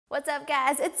What's up,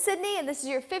 guys? It's Sydney, and this is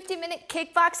your 50-minute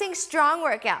kickboxing strong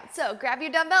workout. So grab your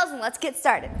dumbbells and let's get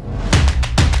started.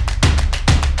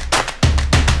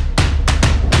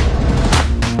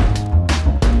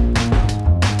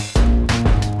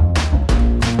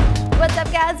 What's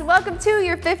up, guys? Welcome to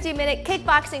your 50-minute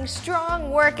kickboxing strong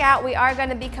workout. We are going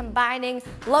to be combining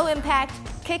low impact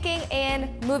kicking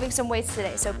and moving some weights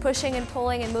today. So pushing and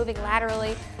pulling and moving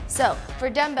laterally. So for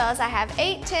dumbbells, I have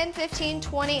 8, 10, 15,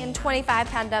 20, and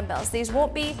 25-pound dumbbells. These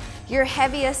won't be your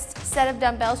heaviest set of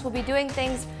dumbbells. We'll be doing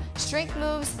things, strength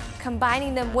moves,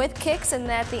 combining them with kicks, and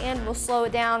then at the end we'll slow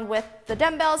it down with the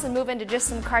dumbbells and move into just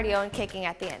some cardio and kicking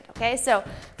at the end, okay? So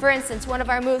for instance, one of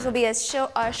our moves will be a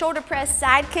shoulder press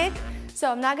side kick.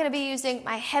 So I'm not gonna be using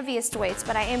my heaviest weights,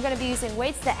 but I am gonna be using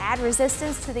weights that add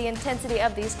resistance to the intensity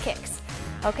of these kicks,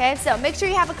 okay? So make sure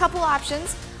you have a couple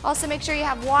options. Also make sure you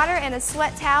have water and a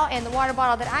sweat towel, and the water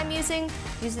bottle that I'm using,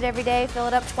 use it every day, fill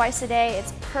it up twice a day.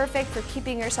 It's perfect for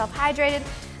keeping yourself hydrated.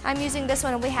 I'm using this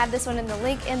one, and we have this one in the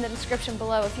link in the description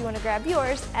below if you want to grab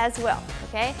yours as well,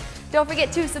 okay? Don't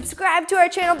forget to subscribe to our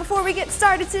channel before we get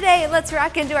started today, and let's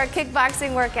rock into our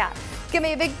kickboxing workout. Give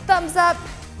me a big thumbs up,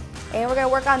 and we're gonna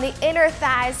work on the inner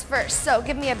thighs first. So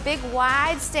give me a big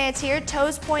wide stance here,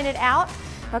 toes pointed out,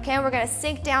 okay? We're gonna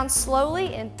sink down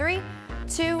slowly in 3,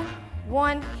 2,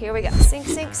 1, here we go. Sink,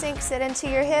 sink, sink, sit into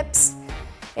your hips,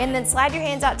 and then slide your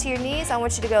hands out to your knees. I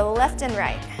want you to go left and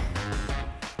right.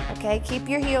 Okay, keep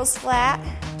your heels flat.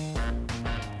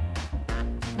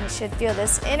 You should feel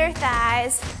this inner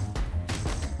thighs.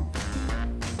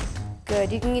 Good,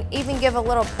 you can even give a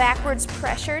little backwards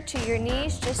pressure to your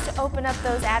knees just to open up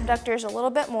those adductors a little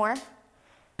bit more.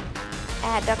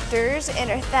 Adductors,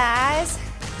 inner thighs.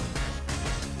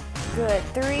 Good,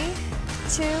 3,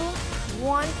 2,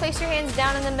 1. Place your hands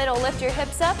down in the middle, lift your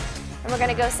hips up, and we're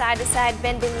gonna go side to side,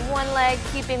 bending one leg,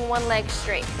 keeping one leg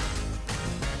straight.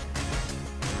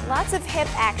 Lots of hip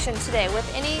action today.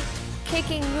 With any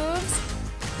kicking moves,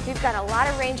 you've got a lot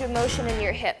of range of motion in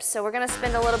your hips. So we're gonna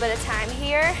spend a little bit of time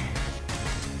here,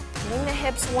 getting the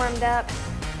hips warmed up.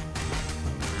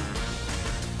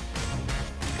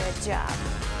 Good job.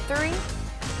 3,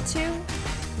 2,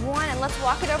 1, and let's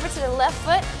walk it over to the left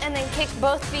foot and then kick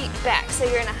both feet back. So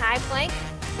you're in a high plank,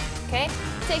 okay?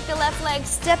 Take the left leg,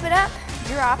 step it up,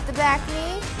 drop the back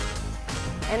knee,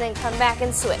 and then come back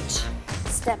and switch.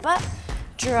 Step up,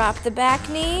 drop the back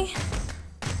knee,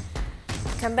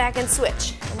 come back and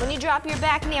switch. And when you drop your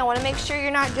back knee, I wanna make sure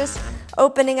you're not just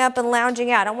opening up and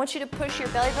lounging out. I want you to push your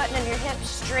belly button and your hips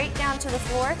straight down to the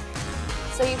floor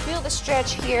so you feel the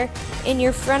stretch here in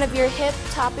your front of your hip,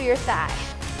 top of your thigh.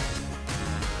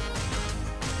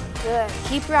 Good,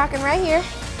 keep rocking right here.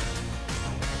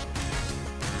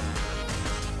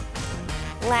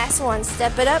 Last one,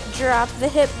 step it up, drop the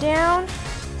hip down.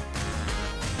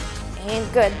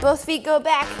 And good, both feet go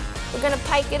back. We're gonna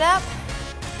pike it up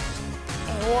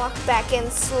and walk back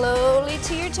in slowly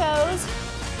to your toes.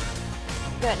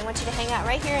 Good, I want you to hang out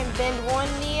right here and bend one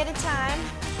knee at a time.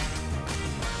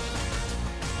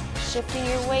 Shifting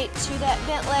your weight to that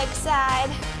bent leg side.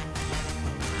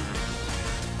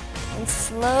 And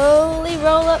slowly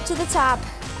roll up to the top.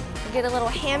 You get a little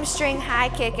hamstring high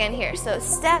kick in here. So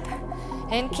step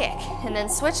and kick, and then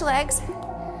switch legs.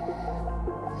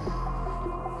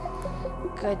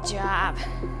 Good job.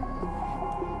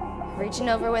 Reaching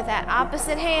over with that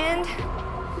opposite hand.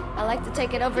 I like to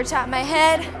take it over top of my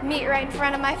head, meet right in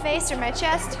front of my face or my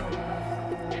chest.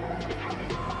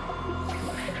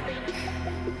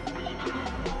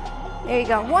 There you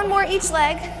go, one more each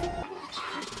leg.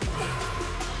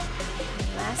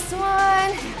 Last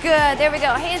one, good, there we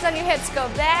go. Hands on your hips, go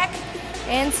back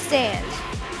and stand.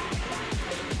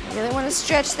 You really want to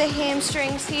stretch the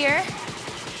hamstrings here.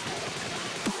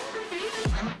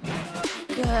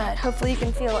 Good, hopefully you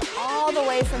can feel it all the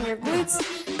way from your glutes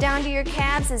down to your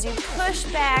calves as you push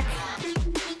back.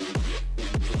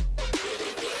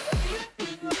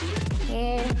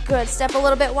 And good, step a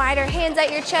little bit wider, hands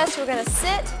at your chest. We're gonna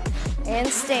sit and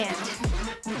stand.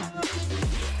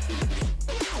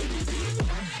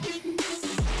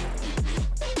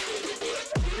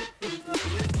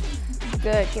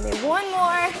 Good, give me one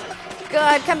more.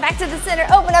 Good, come back to the center.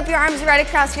 Open up your arms right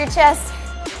across your chest.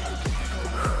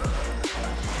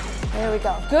 There we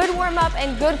go. Good warm up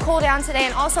and good cool down today.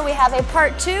 And also we have a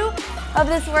part 2 of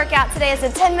this workout today. It's a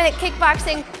 10-minute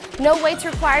kickboxing. No weights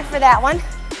required for that one.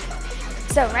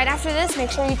 So right after this, make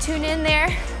sure you tune in there.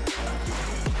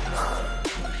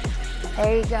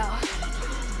 There you go.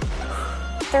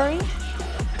 3,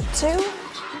 2,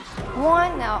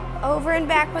 1. Now over and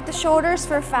back with the shoulders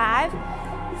for 5,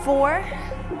 4,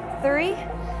 3,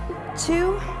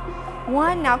 2,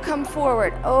 1. Now come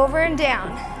forward, over and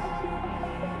down.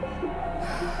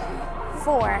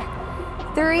 4,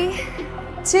 3,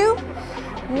 2,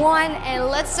 1, and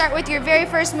let's start with your very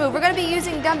first move. We're gonna be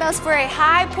using dumbbells for a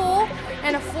high pull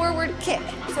and a forward kick.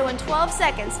 So in 12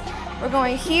 seconds, we're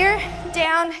going here,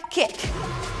 down, kick,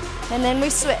 and then we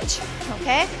switch,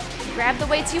 okay? Grab the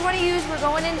weights you wanna use. We're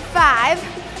going in 5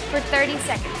 for 30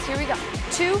 seconds. Here we go.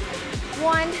 2,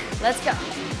 1, let's go.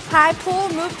 High pull,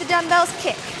 move the dumbbells,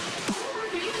 kick.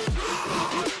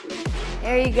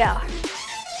 There you go.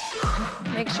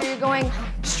 Make sure you're going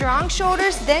strong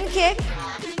shoulders, then kick.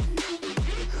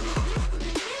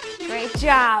 Great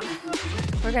job.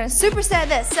 We're gonna superset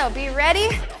this, so be ready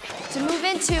to move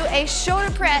into a shoulder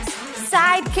press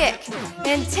side kick.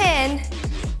 In 10,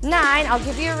 9, I'll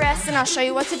give you a rest and I'll show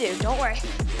you what to do, don't worry.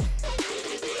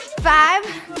 5,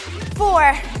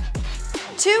 4,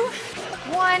 2,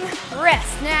 1,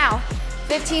 rest. Now,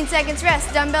 15 seconds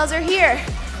rest, dumbbells are here.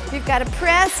 We've got to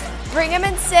press, bring them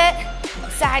and sit,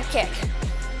 side kick.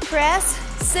 Press,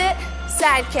 sit,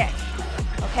 side kick.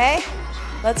 Okay,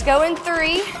 let's go in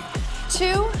 3,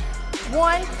 2,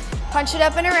 1, punch it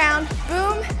up and around,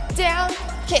 boom, down,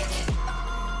 kick.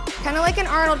 Kind of like an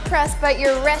Arnold press, but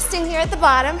you're resting here at the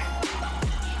bottom.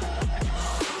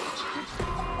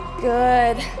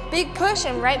 Good, big push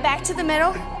and right back to the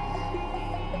middle.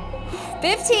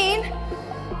 15.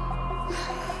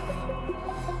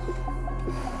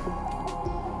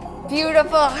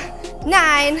 Beautiful.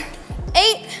 9,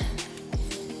 8,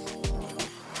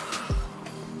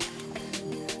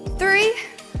 3,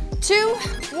 2,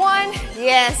 1.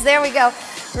 Yes, there we go.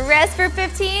 Rest for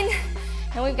 15,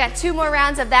 and we've got 2 more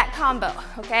rounds of that combo,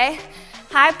 okay?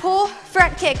 High pull,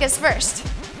 front kick is first.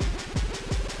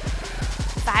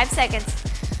 5 seconds.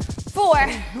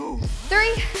 4,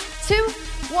 3, 2,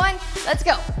 1, let's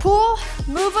go. Pull,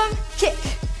 move them, kick.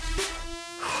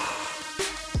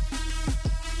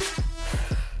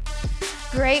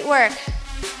 Great work.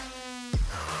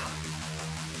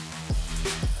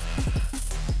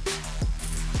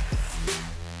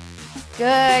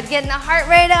 Good, getting the heart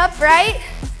rate up, right?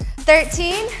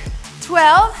 13,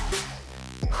 12.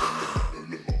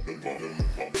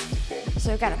 So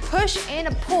we've got a push and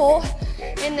a pull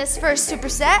in this first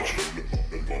superset.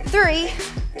 3,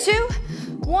 2,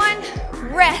 1,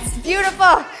 rest.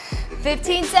 Beautiful.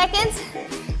 15 seconds.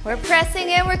 We're pressing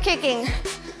and we're kicking.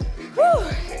 Whew.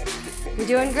 You're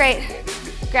doing great.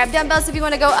 Grab dumbbells if you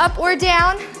want to go up or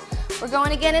down. We're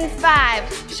going again in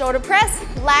 5. Shoulder press,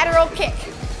 lateral kick.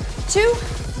 2,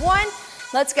 1,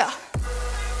 let's go.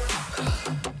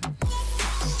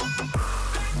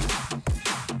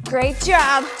 Great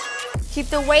job. Keep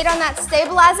the weight on that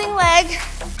stabilizing leg.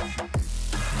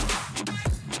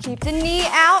 Keep the knee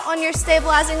out on your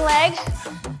stabilizing leg.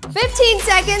 15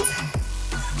 seconds.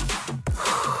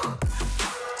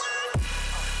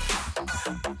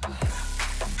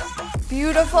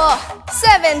 Beautiful.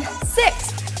 7,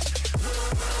 6,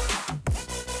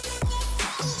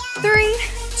 3,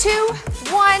 2,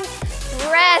 1.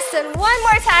 Rest, and one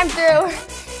more time through.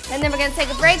 And then we're gonna take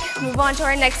a break, move on to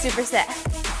our next superset.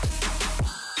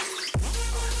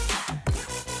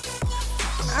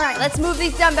 All right, let's move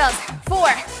these dumbbells. 4,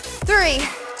 3,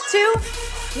 2,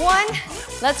 1,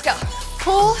 let's go.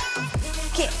 Pull,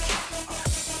 kick.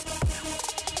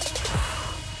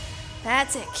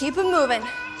 That's it, keep them moving.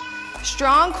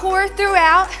 Strong core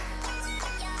throughout.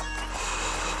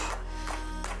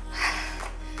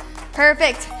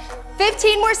 Perfect.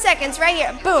 15 more seconds right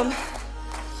here, boom.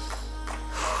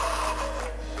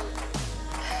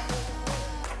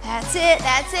 That's it,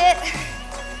 that's it.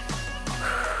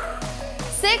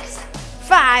 6,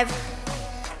 5,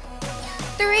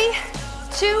 3,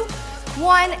 2,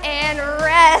 1, and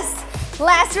rest.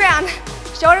 Last round,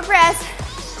 shoulder press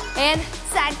and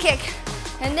side kick.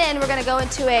 And then we're gonna go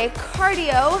into a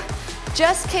cardio,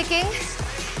 just kicking,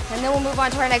 and then we'll move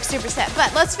on to our next superset.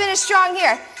 But let's finish strong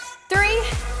here. 3,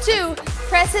 2,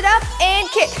 press it up and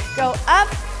kick. Go up,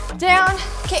 down,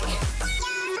 kick.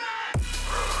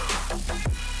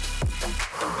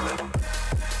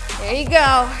 There you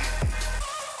go.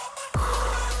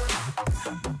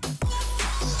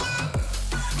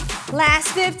 Last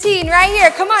 15 right here.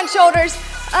 Come on, shoulders.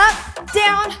 Up,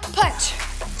 down, punch.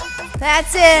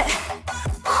 That's it.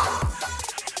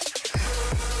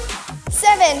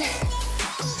 7,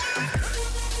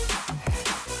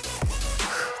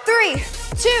 3,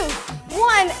 2,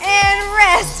 1, and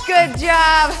rest. Good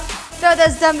job. Throw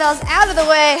those dumbbells out of the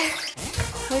way.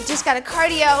 We've just got a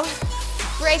cardio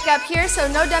break up here, so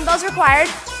no dumbbells required.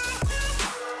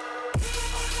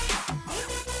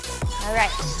 All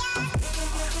right.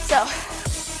 So,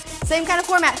 same kind of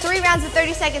format, 3 rounds of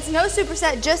 30 seconds, no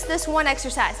superset, just this one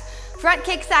exercise. Front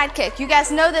kick, side kick. You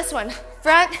guys know this one.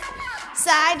 Front,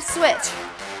 side, switch.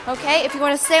 Okay, if you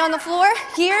want to stay on the floor,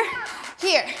 here,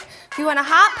 here. If you want to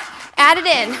hop, add it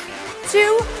in.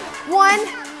 2, 1,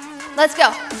 let's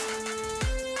go.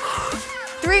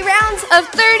 3 rounds of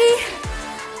 30.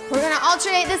 We're gonna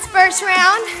alternate this first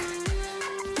round.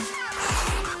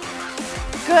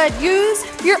 Good, use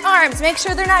your arms. Make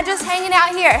sure they're not just hanging out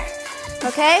here,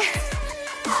 okay?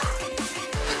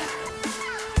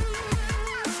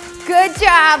 Good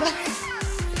job.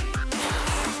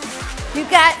 You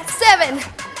got 7,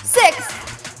 6,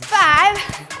 5,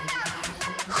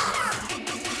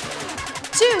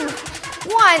 2,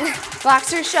 1.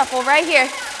 Boxer shuffle right here.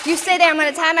 You stay there, I'm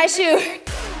gonna tie my shoe.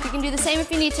 You can do the same if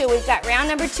you need to. We've got round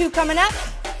number 2 coming up.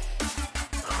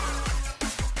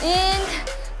 In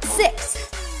 6,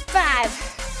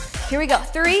 5. Here we go.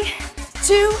 3,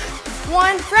 2,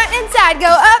 1. Front and side. Go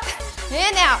up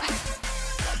and out.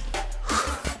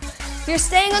 You're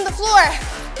staying on the floor.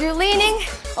 You're leaning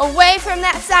away from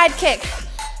that side kick.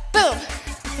 Boom.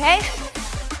 Okay?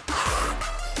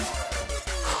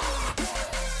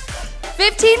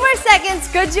 15 more seconds.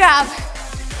 Good job.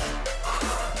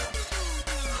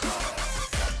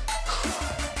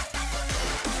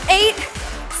 8,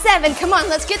 7. Come on,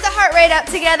 let's get the heart rate up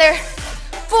together.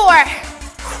 4,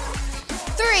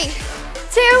 3,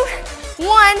 2,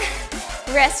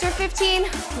 1. Rest for 15.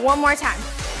 One more time.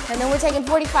 And then we're taking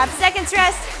 45 seconds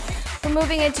rest. We're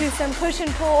moving into some push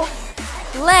and pull,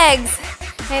 legs,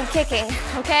 and kicking,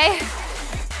 okay?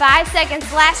 5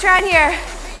 seconds, last round here.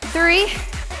 3,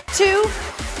 2,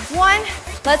 1,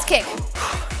 let's kick.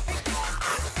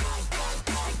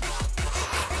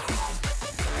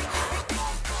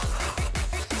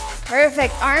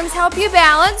 Perfect, arms help you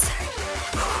balance.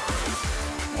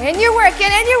 And you're working,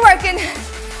 and you're working.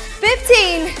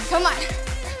 15, come on.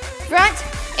 Front,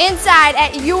 inside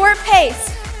at your pace.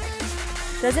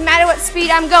 Doesn't matter what speed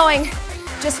I'm going,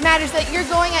 just matters that you're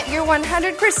going at your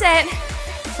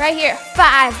 100% right here.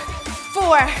 5,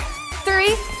 4,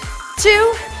 3,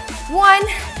 2, 1,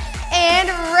 and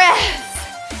rest.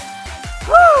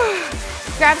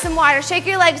 Whew. Grab some water, shake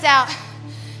your legs out.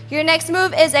 Your next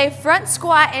move is a front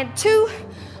squat and 2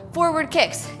 forward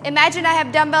kicks. Imagine I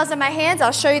have dumbbells in my hands.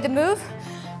 I'll show you the move,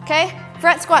 okay?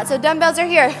 Front squat, so dumbbells are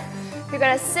here. You're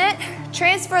gonna sit,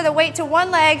 transfer the weight to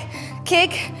one leg,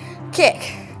 kick,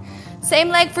 kick. Same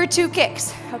leg for 2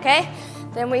 kicks, okay?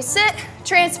 Then we sit,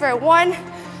 transfer, 1,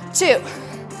 2.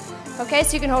 Okay,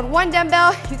 so you can hold 1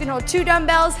 dumbbell, you can hold 2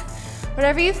 dumbbells,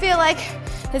 whatever you feel like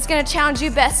is gonna challenge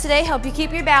you best today, help you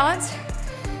keep your balance,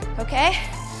 okay?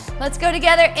 Let's go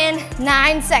together in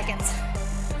 9 seconds.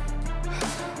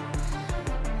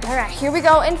 All right, here we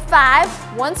go in 5,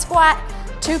 1 squat,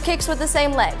 2 kicks with the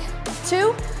same leg.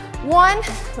 2, 1,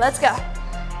 let's go.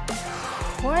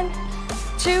 1,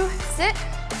 2, sit.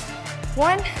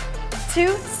 1,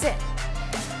 2, sit.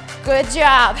 Good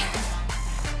job.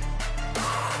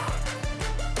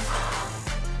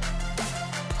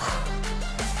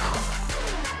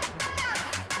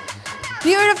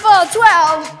 Beautiful,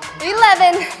 12,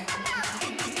 11.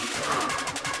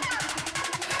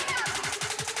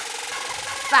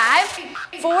 5,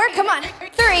 4, come on.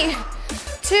 3,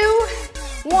 2,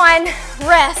 1,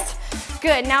 rest.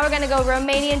 Good, now we're gonna go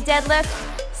Romanian deadlift,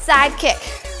 side kick,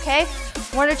 okay?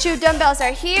 1 or 2 dumbbells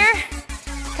are here.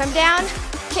 Come down,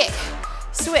 kick,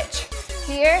 switch.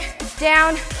 Here,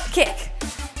 down, kick.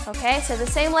 Okay, so the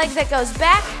same leg that goes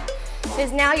back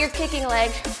is now your kicking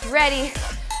leg. Ready,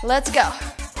 let's go.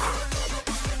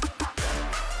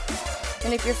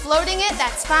 And if you're floating it,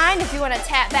 that's fine. If you wanna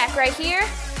tap back right here,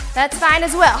 that's fine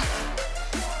as well.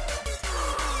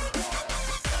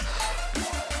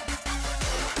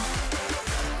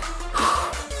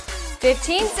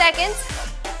 "15 seconds.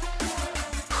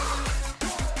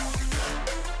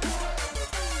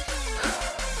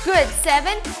 Good,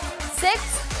 7, 6.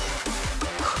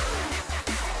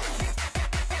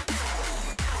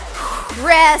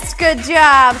 Rest, good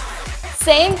job.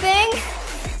 Same thing,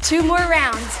 2 more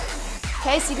rounds.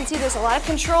 Okay, so you can see there's a lot of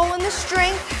control in the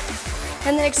strength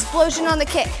and then explosion on the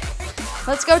kick.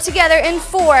 Let's go together in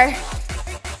 4.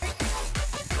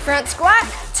 Front squat,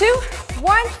 2,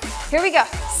 1, here we go.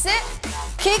 Sit,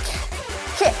 kick,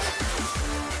 kick.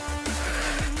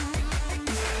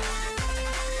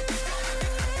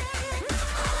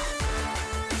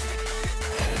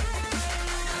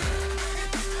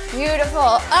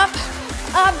 Beautiful, up,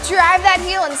 up, drive that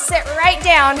heel and sit right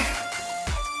down.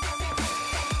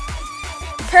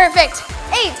 Perfect,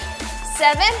 8,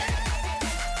 7,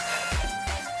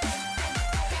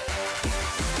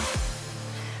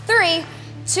 3,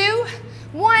 2,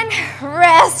 1,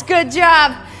 rest, good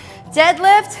job.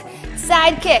 Deadlift,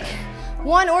 side kick.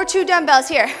 1 or 2 dumbbells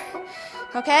here.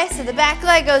 Okay, so the back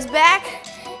leg goes back,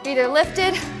 either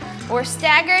lifted or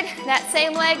staggered. That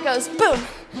same leg goes boom,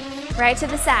 right to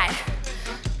the side.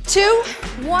 2,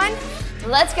 1,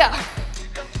 let's go.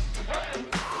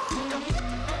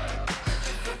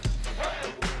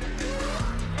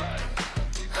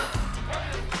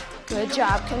 Good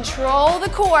job, control the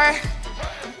core.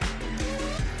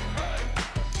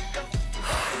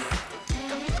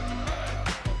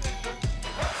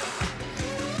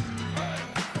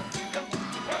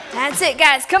 That's it,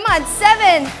 guys, come on,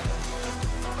 7.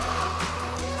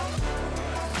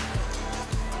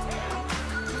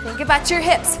 Think about your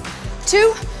hips.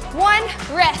 2, 1,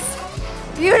 rest.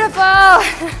 Beautiful.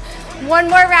 One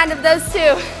more round of those 2.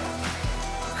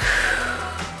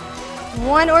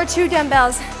 1 or 2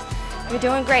 dumbbells. You're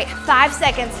doing great. 5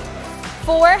 seconds.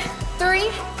 4,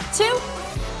 3, 2.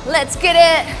 Let's get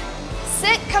it.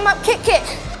 Sit, come up, kick, kick.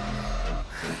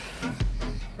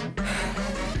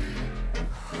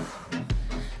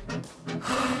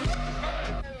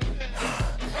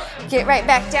 Get right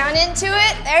back down into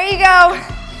it. There you go.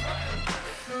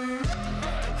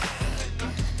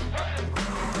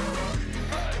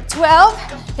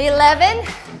 12, 11.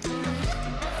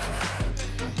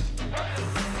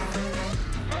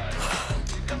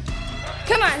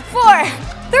 Come on, 4,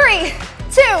 3,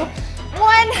 2,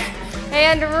 1,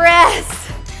 and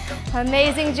rest.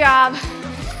 Amazing job.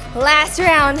 Last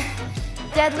round,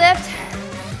 deadlift,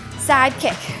 side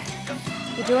kick.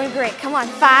 You're doing great. Come on,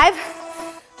 5,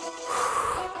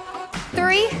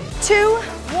 3, 2,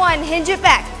 1. Hinge it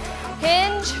back.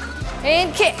 Hinge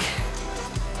and kick.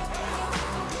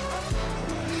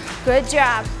 Good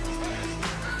job.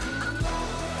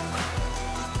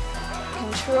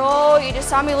 Control. You just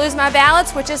saw me lose my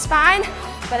balance, which is fine,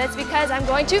 but it's because I'm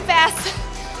going too fast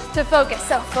to focus.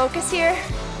 So focus here.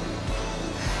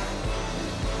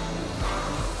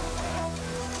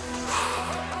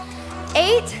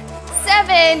 8,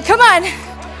 7. Come on.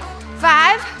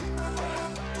 5,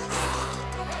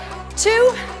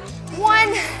 2,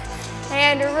 1,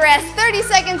 and rest. 30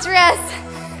 seconds rest.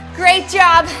 Great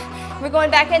job. We're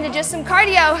going back into just some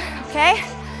cardio, okay?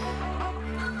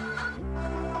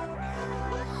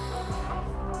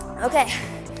 Okay.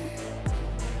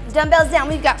 Dumbbells down.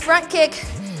 We've got front kick,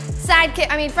 front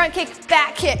kick,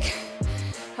 back kick.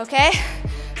 Okay?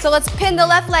 So let's pin the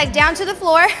left leg down to the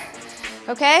floor.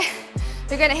 Okay?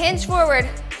 You're gonna hinge forward,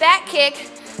 back kick,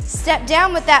 step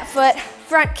down with that foot,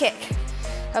 front kick.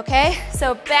 Okay?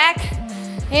 So back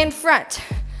and front.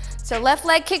 So left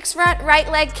leg kicks front, right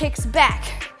leg kicks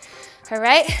back. All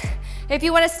right? If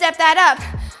you want to step that up,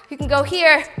 you can go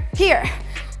here, here,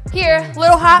 here,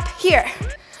 little hop, here.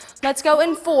 Let's go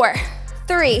in 4,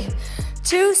 3,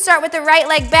 2. Start with the right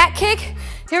leg back kick.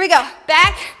 Here we go.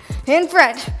 Back and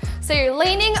front. So you're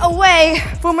leaning away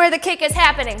from where the kick is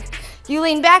happening. You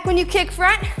lean back when you kick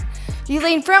front. You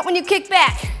lean front when you kick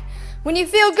back. When you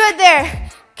feel good there,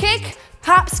 kick,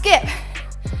 hop, skip.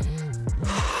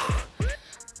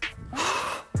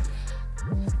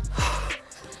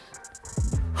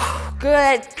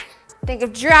 Good. Think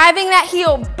of driving that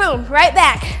heel, boom, right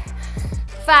back.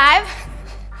 5,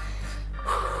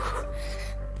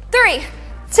 3,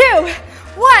 2,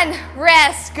 1,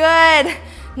 rest, good.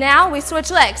 Now we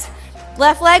switch legs.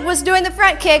 Left leg was doing the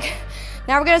front kick.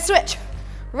 Now we're gonna switch.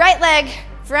 Right leg,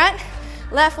 front,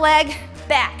 left leg,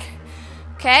 back.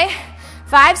 Okay,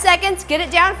 5 seconds, get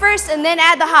it down first and then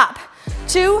add the hop.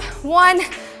 2, 1,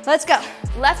 let's go.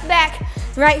 Left back,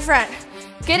 right front.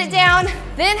 Get it down,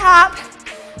 then hop.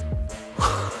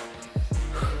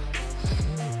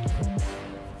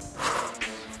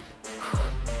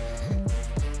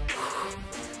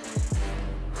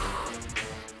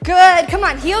 Good, come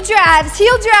on, heel drives,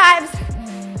 heel drives.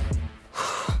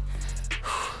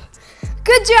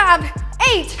 Good job,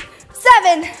 8,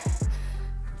 7.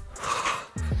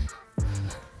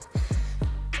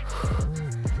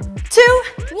 2,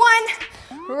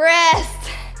 1, rest.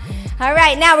 All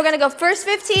right, now we're gonna go first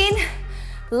 15,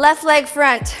 left leg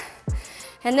front.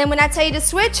 And then when I tell you to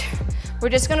switch, we're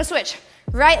just gonna switch.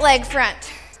 Right leg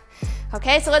front.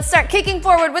 Okay, so let's start kicking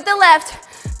forward with the left.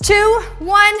 2,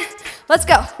 1, let's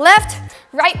go. Left,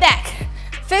 right back.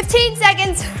 15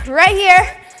 seconds, right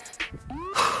here.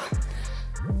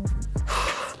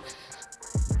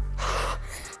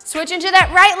 Switch into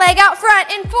that right leg out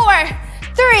front in 4,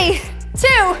 3,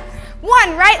 2,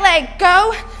 1. Right leg,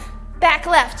 go, back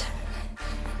left.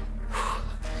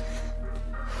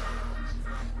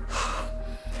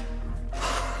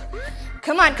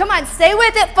 Come on, stay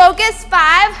with it, focus.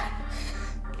 5,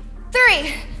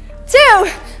 3, 2,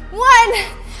 1,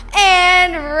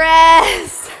 and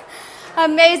rest.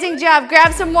 Amazing job,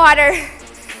 grab some water.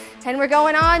 And we're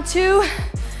going on to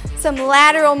some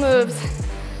lateral moves.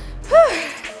 Whew.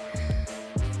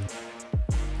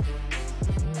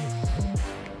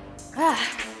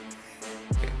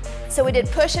 So we did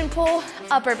push and pull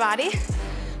upper body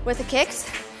with the kicks.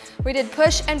 We did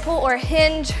push and pull or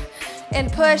hinge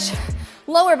and push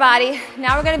lower body.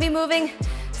 Now we're gonna be moving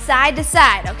side to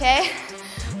side, okay?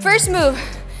 First move,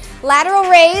 lateral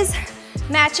raise,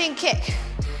 matching kick.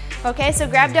 Okay, so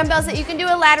grab dumbbells that you can do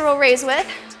a lateral raise with.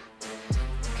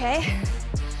 Okay,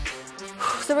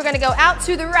 so we're gonna go out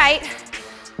to the right,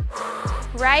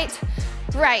 right,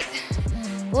 right,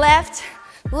 left,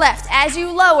 left. As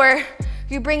you lower,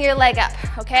 you bring your leg up,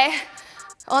 okay?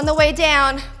 On the way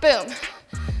down, boom.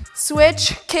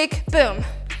 Switch, kick, boom.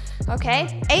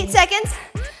 Okay, 8 seconds.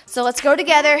 So let's go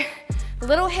together. A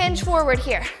little hinge forward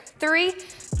here. 3,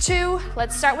 2,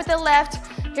 let's start with the left.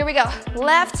 Here we go.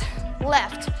 Left,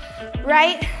 left,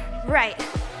 right, right.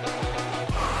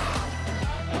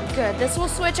 Good, this will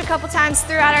switch a couple times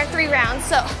throughout our 3 rounds.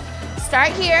 So start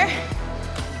here.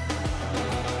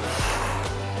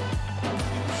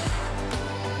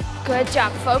 Good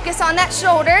job, focus on that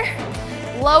shoulder.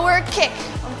 Lower kick,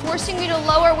 I'm forcing you to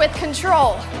lower with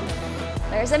control.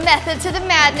 There's a method to the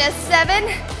madness. 7,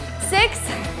 6.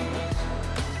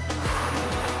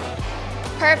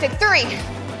 Perfect, 3,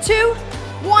 2,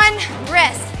 1,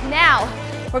 rest. Now,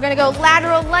 we're gonna go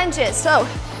lateral lunges. So,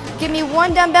 give me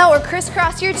 1 dumbbell or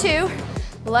crisscross your 2.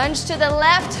 Lunge to the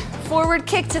left, forward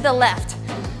kick to the left.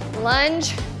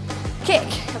 Lunge, kick,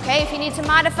 okay? If you need to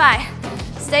modify,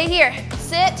 stay here.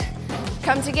 Sit,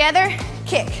 come together,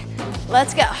 kick.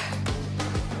 Let's go.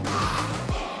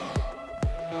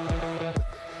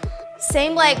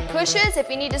 Same leg pushes. If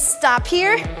you need to stop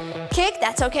here, kick,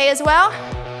 that's okay as well.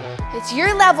 It's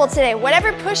your level today.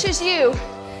 Whatever pushes you,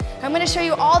 I'm gonna show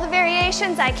you all the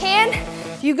variations I can.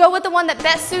 You go with the one that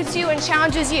best suits you and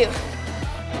challenges you.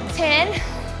 10.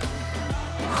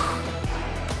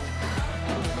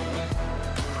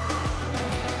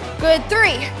 Good,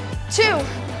 3, 2,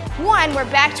 1. We're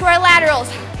back to our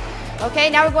laterals. Okay,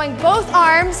 now we're going both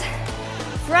arms,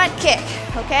 front kick,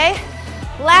 okay?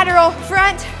 Lateral,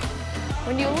 front.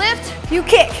 When you lift, you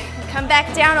kick. Come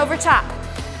back down over top,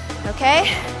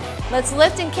 okay? Let's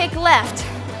lift and kick left.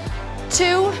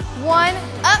 2, 1,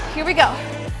 up, here we go.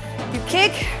 You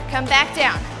kick, come back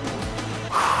down.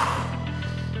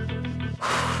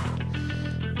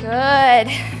 Good.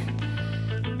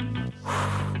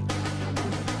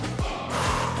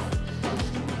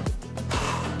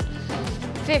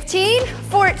 $15,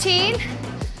 $14.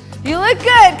 You look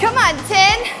good, come on,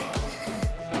 10.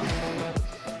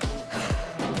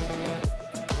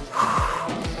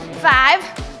 5,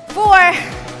 4,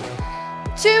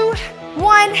 2,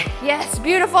 1. Yes,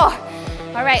 beautiful.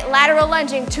 All right, lateral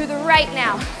lunging to the right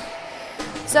now.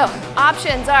 So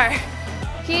options are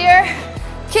here,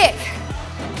 kick,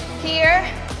 here,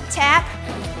 tap,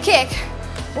 kick,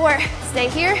 or stay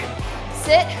here,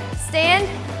 sit, stand,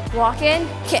 walk in,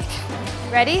 kick.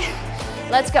 Ready?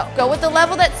 Let's go. Go with the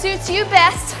level that suits you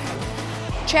best,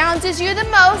 challenges you the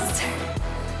most.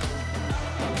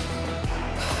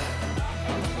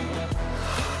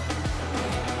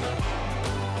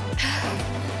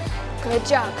 Good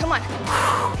job, come on.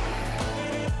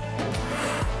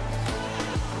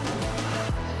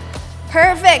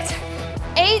 Perfect.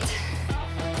 8.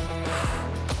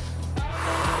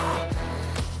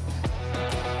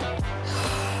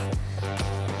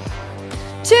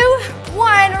 2,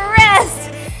 1,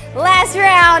 rest. Last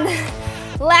round,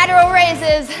 lateral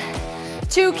raises,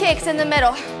 2 kicks in the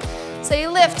middle. So you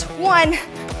lift, 1,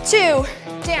 2,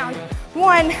 down,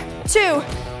 1, 2,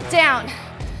 down,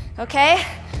 okay?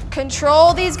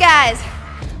 Control these guys.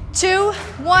 2,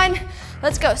 1,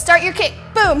 let's go. Start your kick,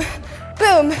 boom,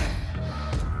 boom.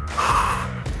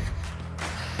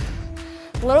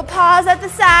 Little pause at the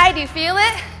side, you feel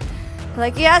it?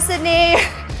 Like, yes, Sydney.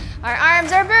 Our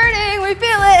arms are burning, we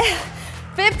feel it.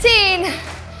 15.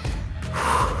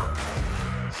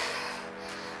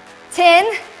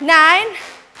 10, 9.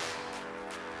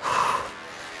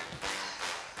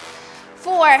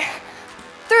 4,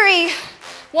 3,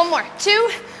 one more. 2,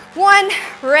 1,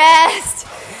 rest.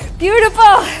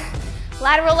 Beautiful.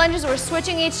 Lateral lunges, we're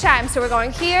switching each time. So we're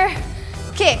going here,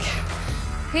 kick,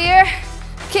 here,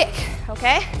 kick,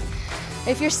 okay?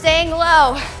 If you're staying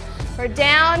low, we're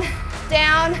down,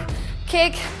 down,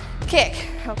 kick, kick,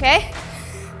 okay?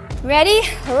 Ready?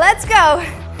 Let's go.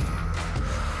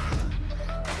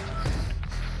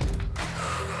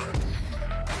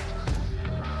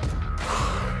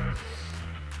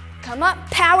 Come up,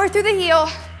 power through the heel.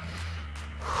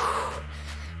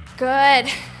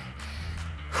 Good.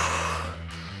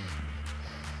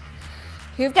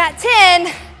 You've got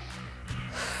 10.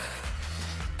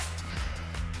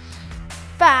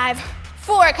 5,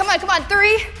 4, come on,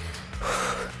 3,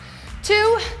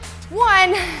 2,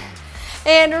 1,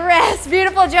 and rest.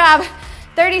 Beautiful job.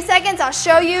 30 seconds, I'll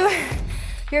show you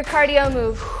your cardio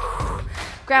move.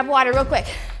 Grab water real quick.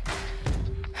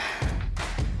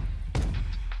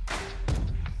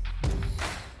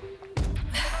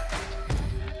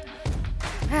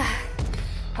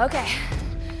 Okay,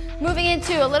 moving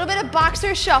into a little bit of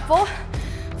boxer shuffle,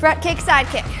 front kick, side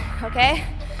kick, okay?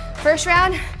 First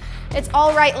round, it's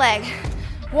all right leg.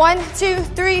 1, 2,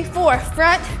 3, 4,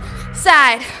 front,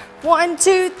 side. 1,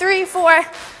 2, 3, 4,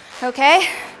 okay?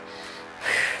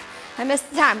 I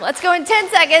missed the time. Let's go in 10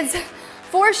 seconds.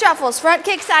 4 shuffles, front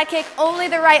kick, side kick, only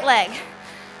the right leg.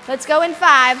 Let's go in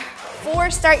 5, 4,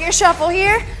 start your shuffle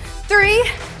here. 3,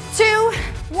 2,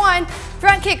 1,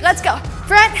 front kick, let's go.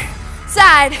 Front,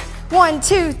 side, 1,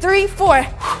 2, 3, 4.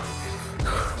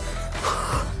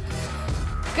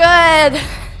 Good.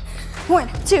 1,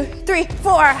 2, 3,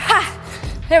 4. Ha.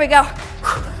 There we go.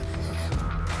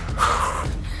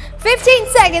 15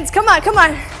 seconds, come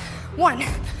on. 1,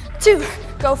 2,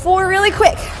 go 4 really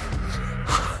quick.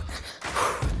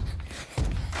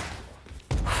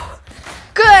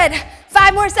 Good.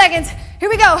 5 more seconds. Here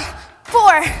we go.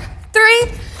 4,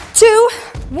 3, 2,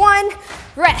 1,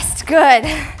 rest. Good.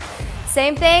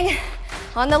 Same thing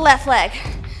on the left leg.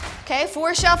 Okay,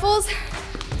 4 shuffles.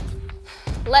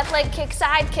 Left leg kick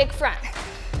side, kick front.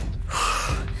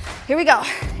 Here we go.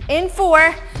 In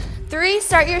 4, 3,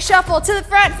 start your shuffle to the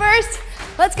front first.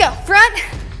 Let's go. Front,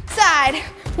 side.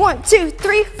 1, 2,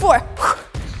 3, 4.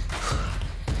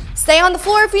 Stay on the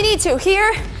floor if you need to.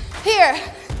 Here.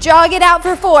 Jog it out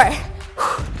for 4.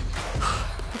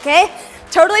 Okay,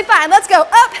 totally fine. Let's go.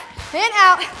 Up and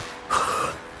out.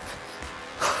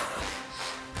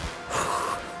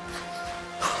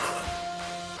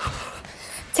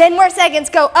 10 more seconds.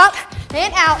 Go up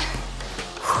and out.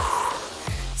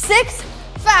 6,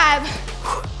 5,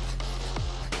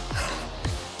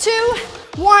 2,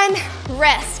 1,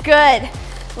 rest. Good.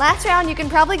 Last round, you can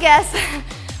probably guess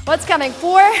what's coming.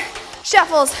 4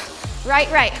 shuffles,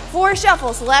 right, 4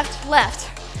 shuffles, left.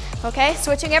 Okay,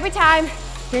 switching every time.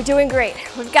 You're doing great.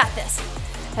 We've got this.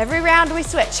 Every round we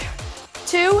switch.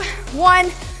 2,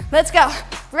 1, let's go.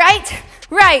 Right.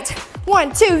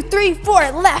 1, 2, 3,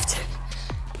 4, left.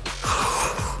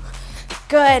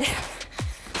 Good.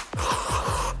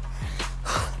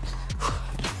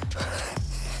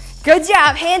 Good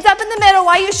job. Hands up in the middle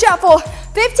while you shuffle.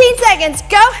 15 seconds.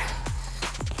 Go.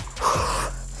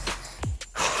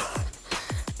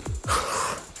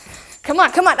 Come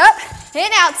on. Up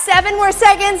and out. 7 more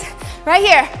seconds. Right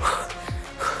here.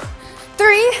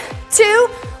 3, 2,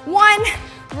 1.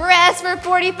 Rest for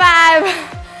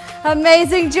 45.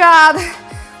 Amazing job.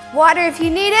 Water if you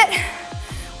need it.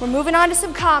 We're moving on to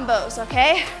some combos,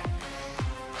 okay?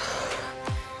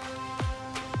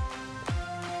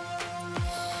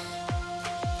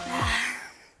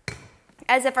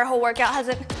 As if our whole workout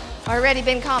hasn't already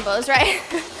been combos, right?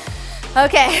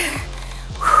 Okay.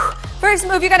 First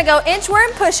move, you're gonna go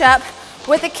inchworm push-up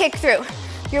with a kick through.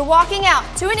 You're walking out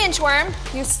to an inchworm,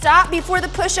 you stop before the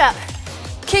push-up,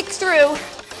 kick through,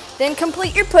 then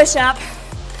complete your push-up,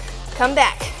 come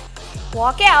back.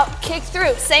 Walk out, kick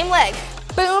through, same leg.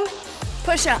 Boom,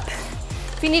 push up.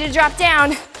 If you need to drop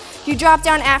down, you drop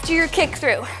down after your kick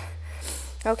through.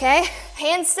 Okay?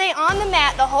 Hands stay on the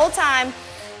mat the whole time.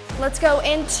 Let's go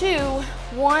into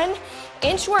 1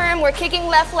 inchworm. We're kicking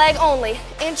left leg only.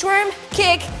 Inchworm,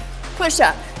 kick, push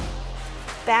up.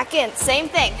 Back in, same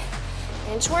thing.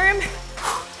 Inchworm.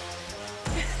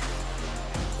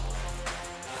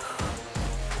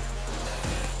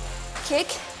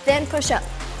 Kick, then push up.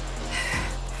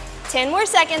 10 more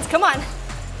seconds, come on.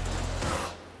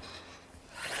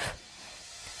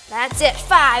 That's it,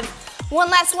 5. One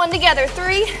last one together.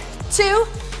 3, 2,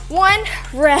 1,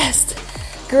 rest.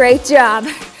 Great job.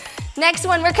 Next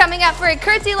one, we're coming up for a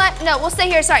curtsy lunge. No, we'll stay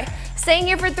here, sorry. Staying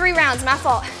here for 3 rounds, my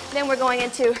fault. Then we're going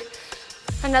into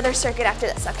another circuit after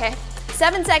this, okay?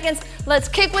 7 seconds, let's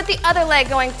kick with the other leg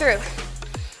going through.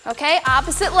 Okay,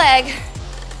 opposite leg.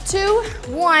 2,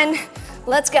 1,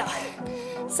 let's go.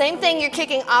 Same thing, you're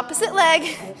kicking opposite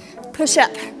leg, push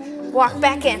up, walk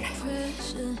back in.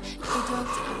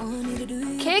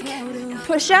 Kick,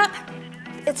 push up,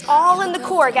 it's all in the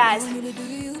core, guys.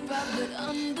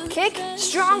 Kick,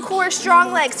 strong core,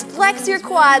 strong legs, flex your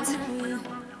quads.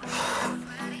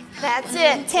 That's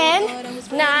it, 10,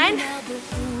 9.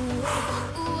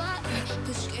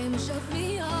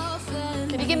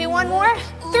 Can you give me one more?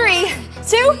 3,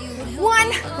 2,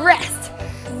 1, rest.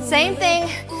 Same thing.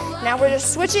 Now we're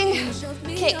just switching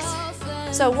kicks.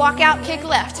 So walk out, kick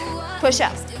left, push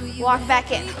up. Walk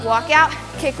back in, walk out,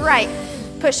 kick right,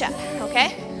 push up,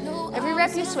 okay? Every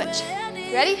rep you switch.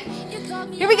 Ready?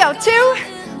 Here we go, 2,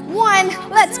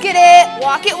 1, let's get it.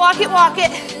 Walk it, walk it, walk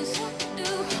it.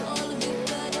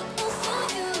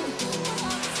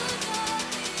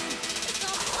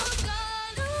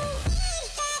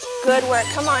 Good work,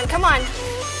 come on, come on.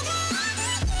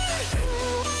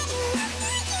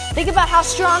 Think about how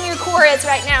strong your core is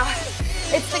right now.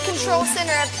 It's the control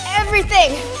center of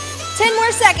everything. 10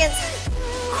 more seconds.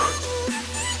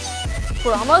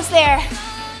 We're almost there.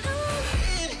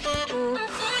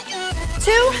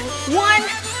 2, 1,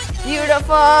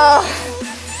 beautiful.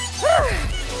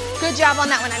 Good job on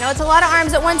that one. I know it's a lot of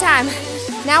arms at one time.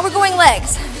 Now we're going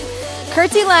legs.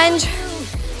 Curtsy lunge,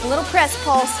 a little press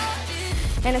pulse,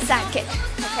 and a side kick,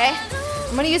 okay?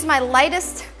 I'm gonna use my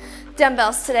lightest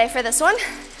dumbbells today for this one,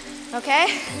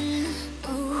 okay?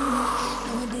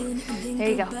 There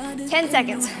you go, 10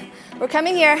 seconds. We're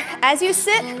coming here. As you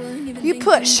sit, you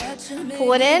push.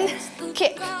 Pull it in,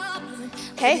 kick.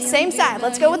 Okay, same side.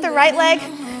 Let's go with the right leg.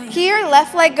 Here,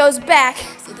 left leg goes back.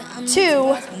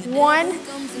 2, 1,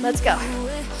 let's go.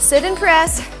 Sit and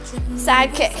press,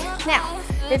 side kick. Now,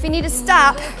 if you need to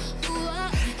stop,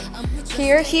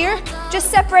 here,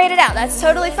 just separate it out. That's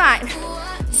totally fine.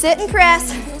 Sit and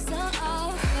press.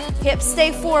 Hips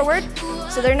stay forward,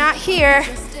 so they're not here,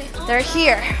 they're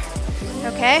here.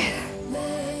 Okay?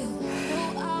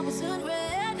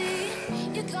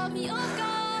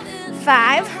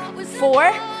 Five,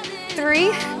 4,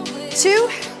 3, 2,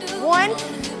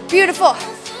 1. Beautiful.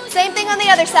 Same thing on the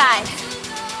other side.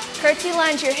 Curtsy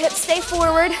lunge, your hips stay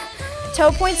forward,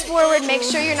 toe points forward. Make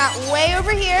sure you're not way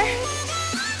over here.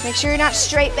 Make sure you're not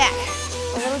straight back,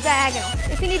 a little diagonal.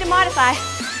 If you need to modify,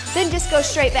 then just go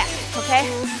straight back, okay?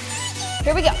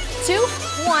 Here we go, 2,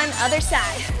 1, other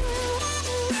side.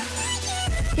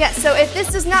 Yeah, so if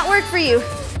this does not work for you,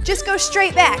 just go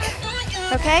straight back,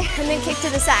 okay? And then kick to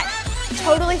the side,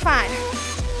 totally fine.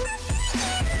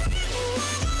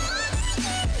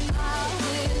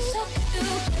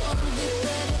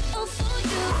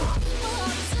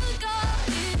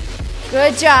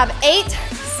 Good job, 8,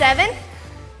 7,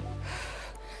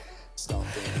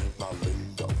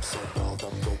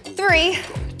 3,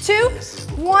 2,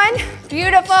 1,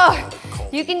 beautiful.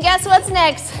 You can guess what's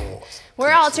next.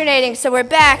 We're alternating, so we're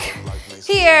back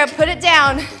here, put it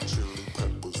down.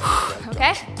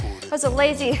 Okay, that was a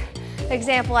lazy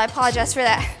example, I apologize for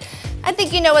that. I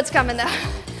think you know what's coming though.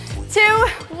 2,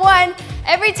 1,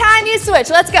 every time you switch,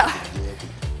 let's go.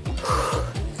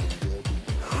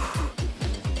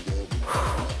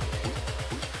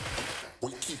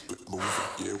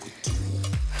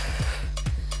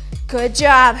 Good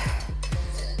job.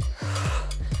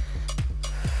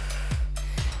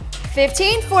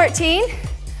 15, 14.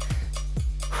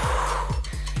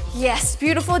 Yes,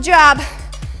 beautiful job.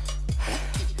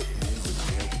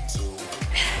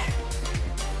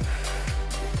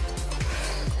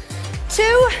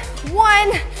 2,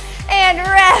 1, and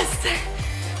rest.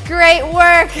 Great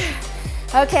work.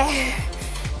 Okay,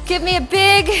 give me a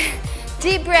big,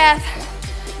 deep breath.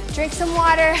 Drink some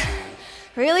water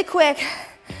really quick.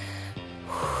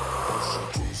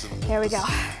 There we go.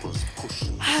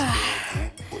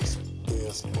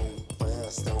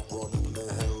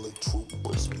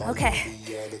 Okay,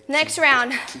 next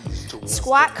round.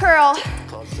 Squat, curl,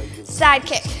 side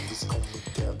kick.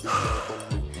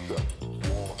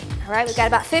 All right, we've got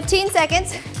about 15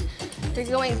 seconds. You're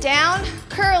going down,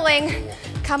 curling,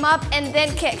 come up, and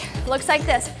then kick. Looks like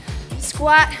this.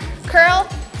 Squat, curl,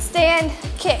 stand,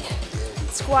 kick.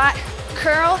 Squat,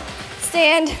 curl,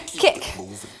 stand, kick.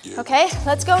 Okay,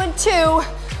 let's go in 2,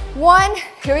 1.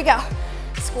 Here we go.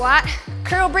 Squat,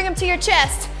 curl, bring them to your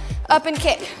chest. Up and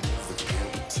kick.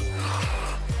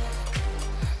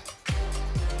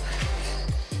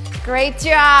 Great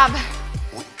job.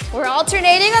 We're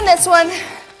alternating on this one.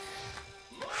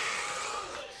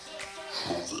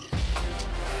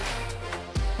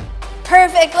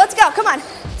 Perfect, let's go, come on.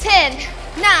 10,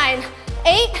 9,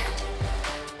 8.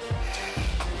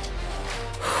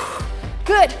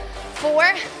 Good,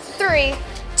 4, 3,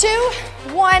 2,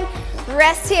 1.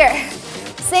 Rest here.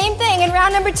 Same thing in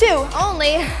round number 2,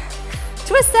 only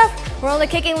twist up. We're only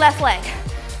kicking left leg.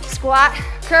 Squat,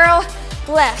 curl,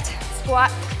 left.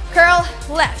 Squat, curl,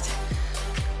 left.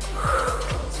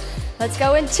 Let's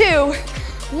go in 2,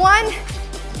 1.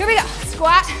 Here we go.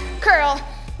 Squat, curl,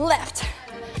 left.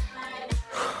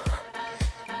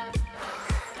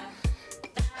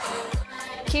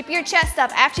 Keep your chest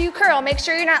up. After you curl, make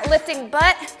sure you're not lifting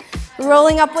butt,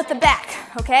 rolling up with the back,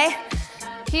 okay?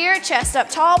 Here, chest up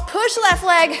tall, push left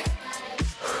leg.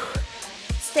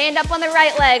 Stand up on the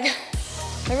right leg.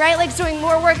 The right leg's doing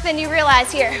more work than you realize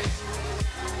here.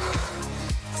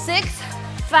 6,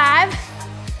 5,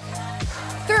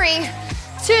 3,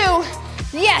 2,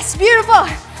 yes, beautiful.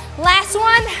 Last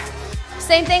one,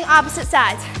 same thing, opposite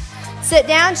sides. Sit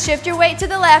down, shift your weight to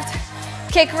the left,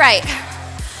 kick right.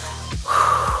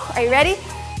 Are you ready?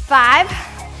 5,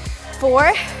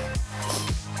 4,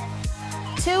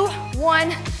 2,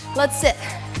 1, let's sit.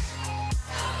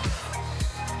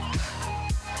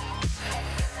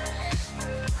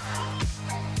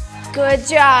 Good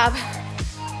job.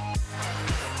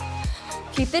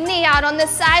 Keep the knee out on this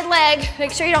side leg.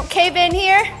 Make sure you don't cave in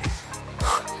here.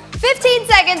 15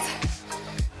 seconds.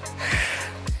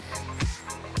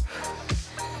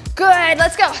 Good,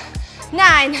 let's go.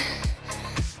 9.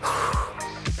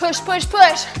 Push, push,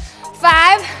 push.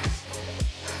 5,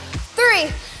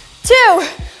 3, 2,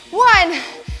 1.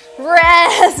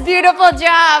 Rest, beautiful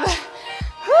job.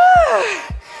 Whew.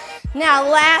 Now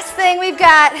last thing we've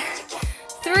got,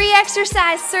 3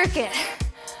 exercise circuit.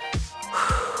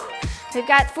 We've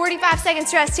got 45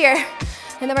 seconds rest here,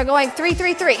 and then we're going 3,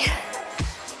 3, 3.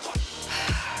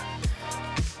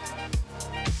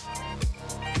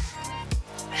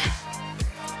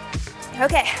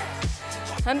 Okay,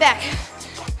 I'm back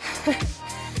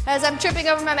as I'm tripping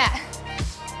over my mat.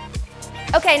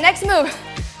 Okay, next move,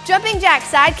 jumping jack,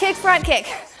 side kick, front kick.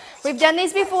 We've done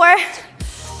these before.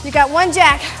 You got 1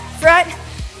 jack, front,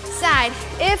 side.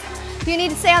 If you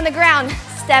need to stay on the ground,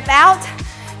 step out,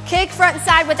 kick front and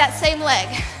side with that same leg.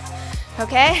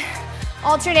 Okay,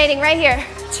 alternating right here.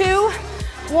 2,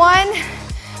 1,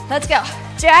 let's go.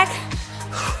 Jack,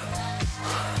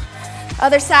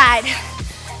 other side.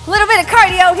 A little bit of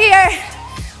cardio here.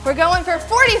 We're going for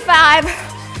 45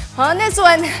 on this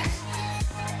one.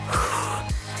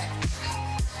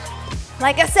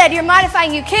 Like I said, you're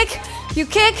modifying. You kick,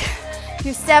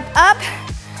 you step up.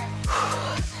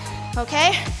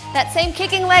 Okay, that same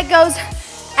kicking leg goes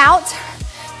out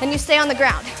and you stay on the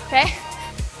ground, okay?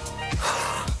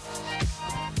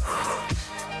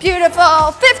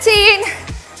 Beautiful, 15.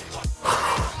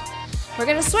 We're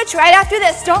gonna switch right after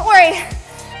this, don't worry.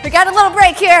 We got a little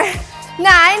break here.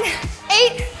 9,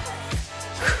 8,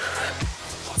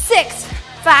 6,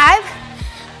 5,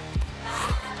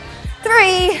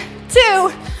 3, 2,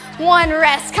 1,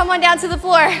 rest. Come on down to the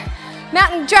floor.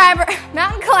 Mountain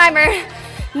climber,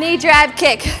 knee drive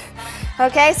kick.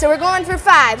 Okay, so we're going for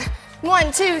 5.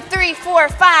 1, 2, 3, 4,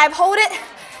 5, hold it,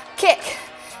 kick.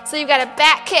 So you've got a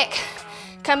back kick.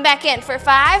 Come back in for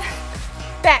 5,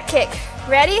 back kick.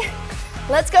 Ready?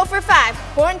 Let's go for 5.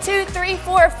 1, 2, 3,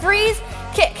 4, freeze,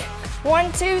 kick.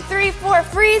 1, 2, 3, 4,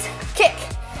 freeze, kick.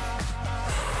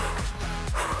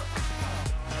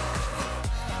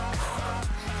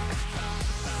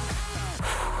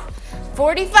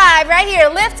 "45 right here,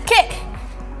 lift, kick.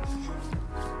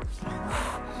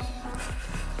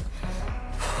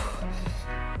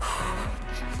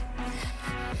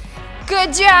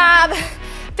 Good job.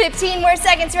 15 more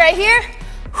seconds right here.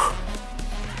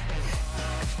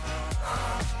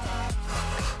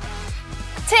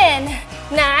 10,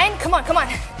 9, come on, come on.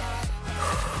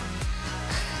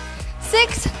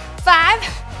 6, 5,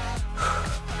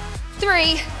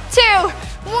 3, 2,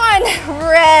 1,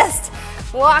 rest.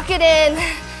 Walk it in.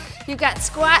 You've got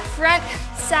squat, front,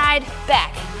 side,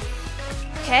 back.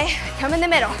 Okay, come in the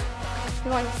middle.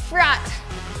 You're going front,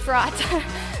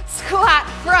 squat,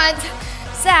 front,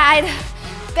 side,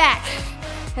 back.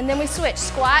 And then we switch,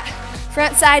 squat,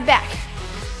 front, side, back.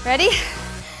 Ready?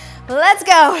 Let's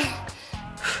go.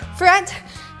 Front,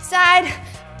 side,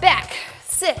 back.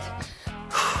 Sit.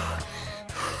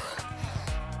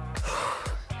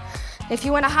 If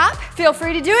you want to hop, feel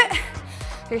free to do it.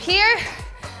 You're here,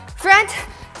 front,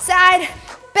 side,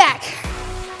 back.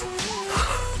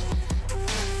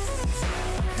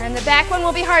 And the back one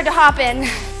will be hard to hop in.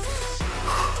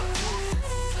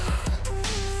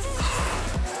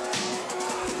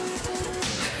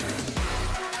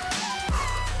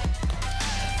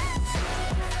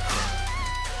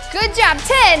 Good job,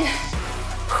 10.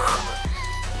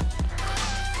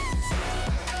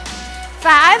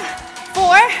 5,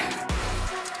 4,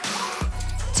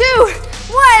 2,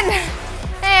 1,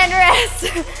 and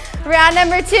rest. Round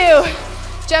number 2,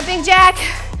 jumping jack,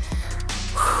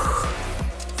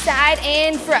 side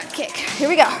and front kick. Here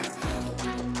we go.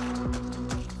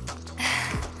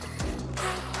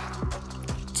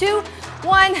 Two,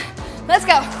 1, let's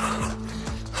go.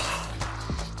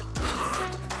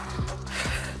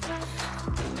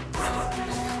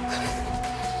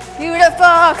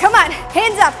 Beautiful, come on,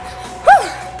 hands up. Whew.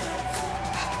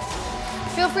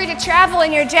 Feel free to travel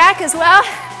in your jack as well.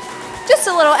 Just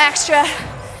a little extra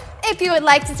if you would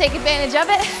like to take advantage of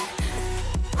it.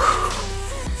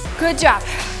 Good job.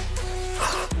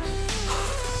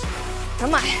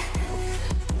 Come on.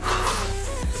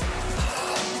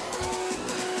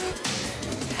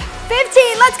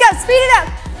 15, let's go, speed it up.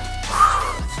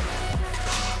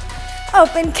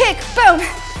 Open kick, boom,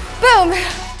 boom.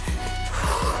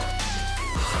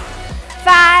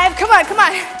 5, come on, come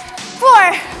on.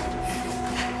 4,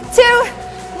 2,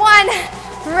 1,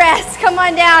 rest, come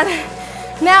on down.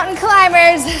 Mountain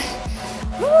climbers.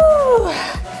 Woo.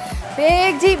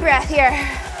 Big deep breath here.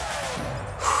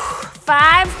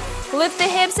 5, lift the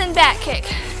hips and back kick.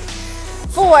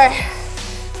 4,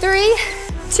 3,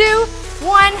 2,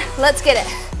 1, let's get it.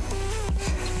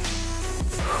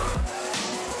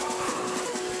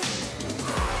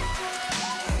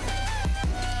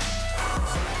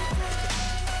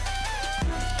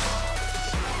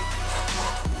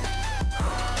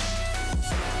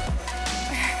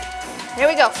 Here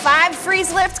we go, 5,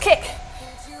 freeze lift kick.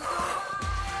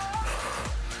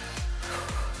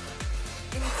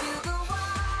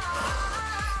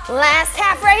 Last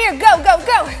half right here, go, go,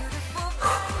 go.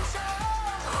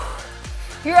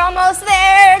 You're almost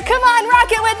there. Come on,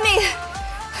 rock it with me.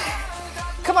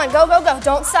 Come on, go, go, go.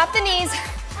 Don't stop the knees.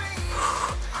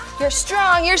 You're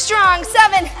strong, you're strong.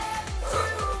 7,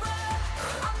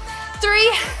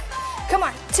 3, come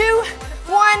on, 2,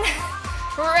 1,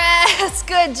 rest.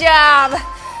 Good job.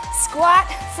 Squat,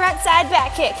 front side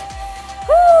back kick.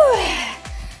 Woo.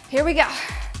 Here we go.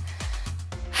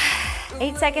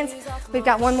 8 seconds. We've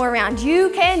got one more round. You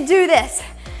can do this.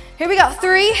 Here we go.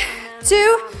 3,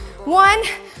 2, 1.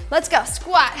 Let's go.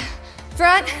 Squat.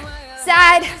 Front,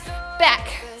 side, back.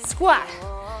 Squat.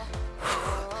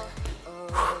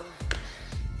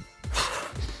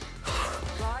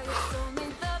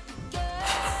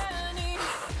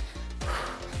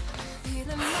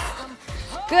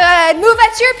 Good. Move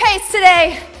at your pace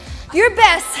today. Your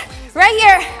best. Right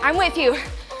here. I'm with you.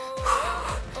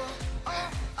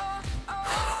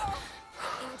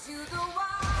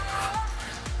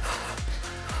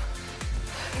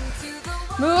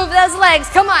 Move those legs,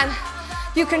 come on.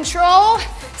 You control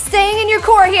staying in your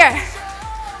core here.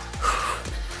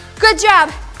 Good job,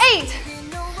 8.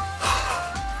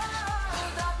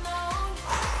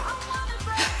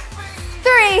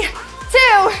 3,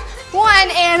 2, 1,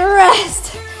 and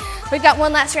rest. We've got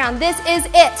one last round. This is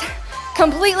it,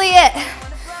 completely it.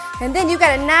 And then you've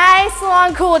got a nice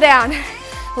long cool down.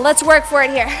 Let's work for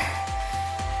it here.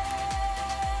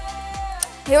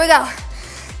 Here we go.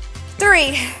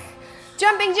 3,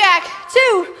 jumping jack,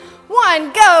 2,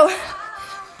 1, go.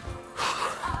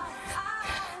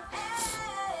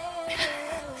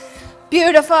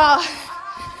 Beautiful.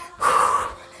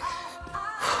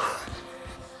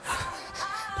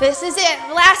 This is it,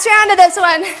 last round of this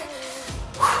one.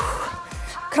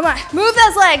 Come on, move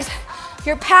those legs.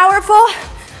 You're powerful,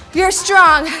 you're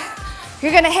strong.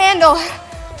 You're gonna handle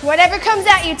whatever comes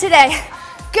at you today.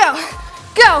 Go,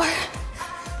 go.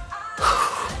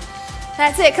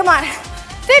 That's it, come on.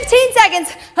 15 seconds,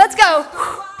 let's go.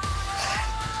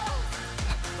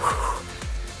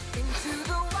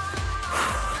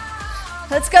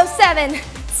 Let's go, 7,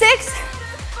 6,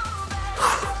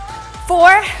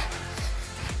 4,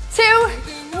 2,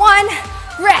 1,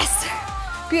 rest.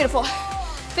 Beautiful.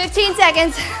 15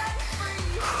 seconds.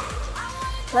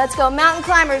 Let's go, mountain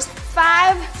climbers.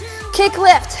 5, kick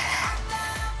lift.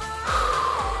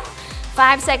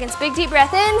 5 seconds, big deep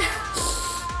breath in.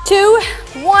 2,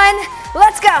 1,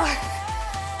 let's go.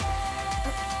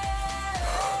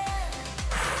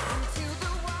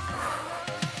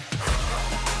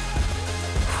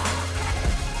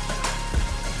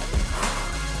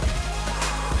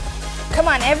 Come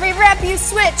on, every rep you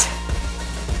switch.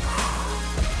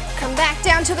 Come back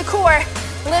down to the core.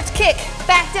 Lift, kick,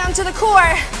 back down to the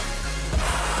core.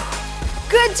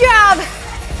 Good job.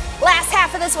 Last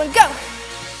half of this one, go.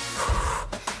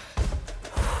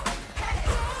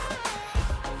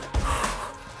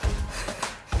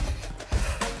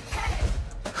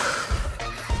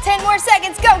 More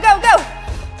seconds, go, go, go.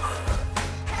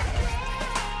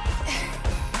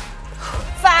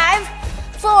 5,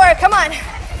 4, come on.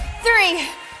 3,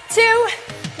 2,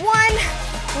 1,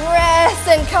 rest,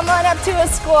 and come on up to a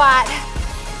squat.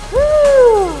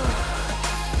 Woo.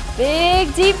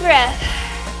 Big deep breath.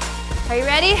 Are you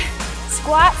ready?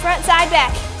 Squat, front, side,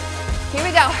 back. Here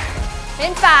we go.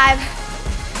 In 5,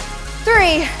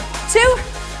 3, 2,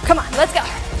 come on, let's go.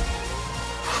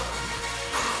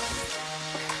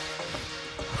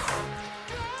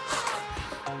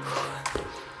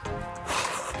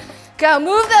 Go,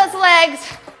 move those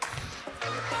legs.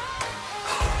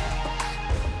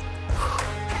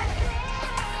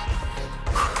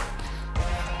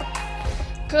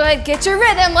 Good, get your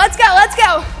rhythm. Let's go, let's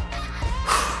go.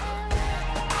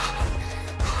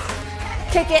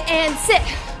 Kick it and sit.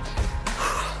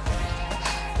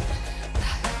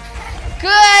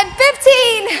 Good,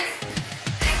 15.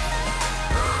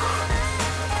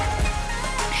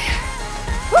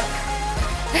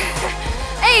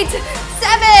 8,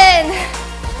 7,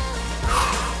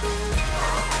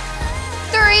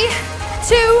 3,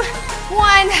 2,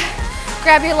 1.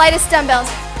 Grab your lightest dumbbells.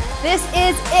 This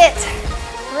is it,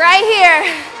 right here.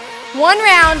 1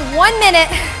 round, 1 minute,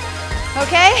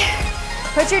 okay?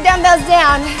 Put your dumbbells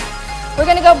down. We're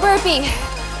gonna go burpee,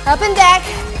 up and back,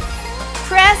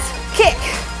 press, kick,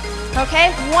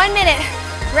 okay? 1 minute,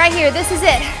 right here, this is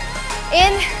it.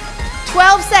 In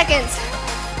 12 seconds.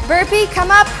 Burpee,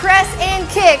 come up, press, and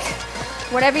kick.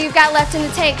 Whatever you've got left in the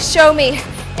tank, show me.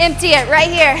 Empty it right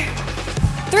here.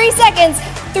 3 seconds,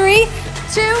 3,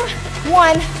 2,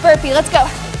 1, burpee, let's go.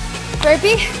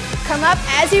 Burpee, come up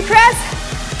as you press,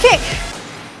 kick.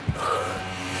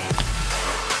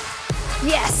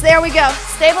 Yes, there we go.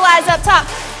 Stabilize up top.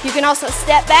 You can also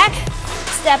step back,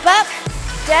 step up,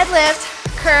 deadlift,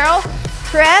 curl,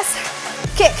 press,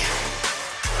 kick.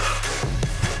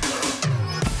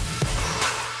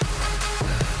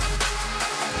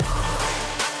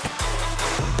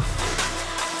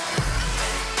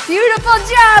 Beautiful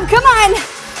job, come on.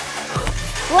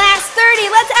 Last 30,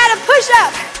 let's add a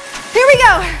push-up. Here we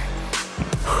go.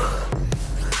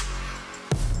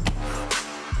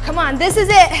 Come on, this is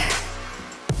it.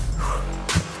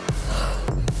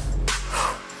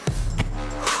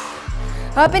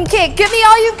 Up and kick, give me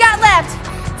all you've got left.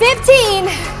 15.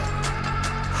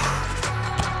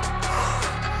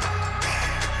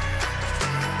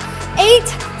 8,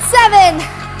 7,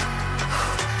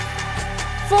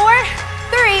 4,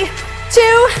 3,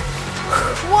 2,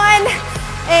 1,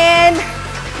 and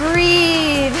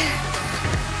breathe.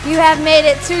 You have made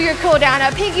it to your cool down.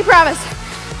 A pinky promise.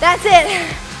 That's it.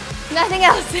 Nothing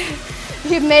else.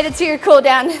 You've made it to your cool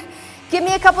down. Give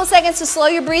me a couple seconds to slow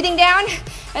your breathing down,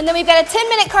 and then we've got a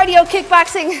 10-minute cardio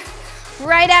kickboxing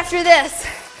right after this.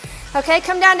 Okay,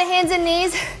 come down to hands and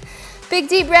knees. Big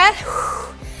deep breath.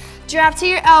 Drop to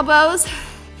your elbows.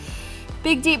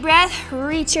 Big deep breath.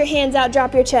 Reach your hands out,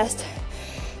 drop your chest.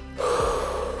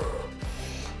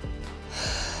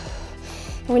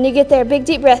 When you get there, big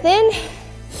deep breath in.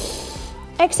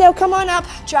 Exhale, come on up,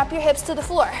 drop your hips to the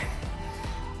floor.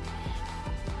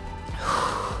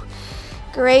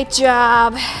 Great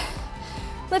job.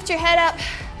 Lift your head up,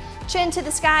 chin to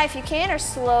the sky if you can, or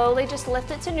slowly just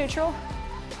lift it to neutral.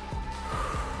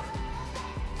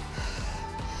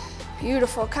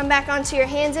 Beautiful, come back onto your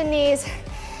hands and knees.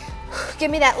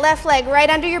 Give me that left leg right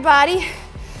under your body.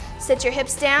 Sit your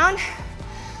hips down.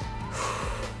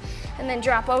 And then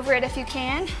drop over it if you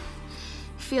can.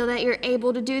 Feel that you're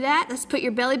able to do that. Let's put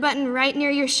your belly button right near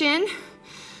your shin,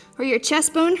 or your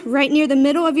chest bone right near the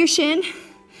middle of your shin.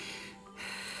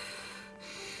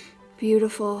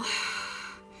 Beautiful.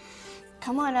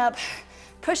 Come on up.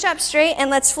 Push up straight,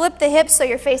 and let's flip the hips so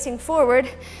you're facing forward.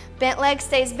 Bent leg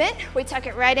stays bent. We tuck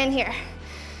it right in here.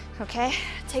 Okay,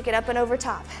 take it up and over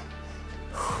top.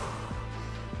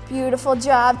 Beautiful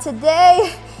job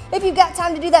today. If you've got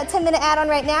time to do that 10-minute add-on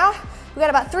right now, we've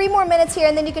got about 3 more minutes here,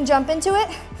 and then you can jump into it.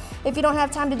 If you don't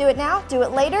have time to do it now, do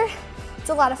it later. It's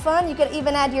a lot of fun. You could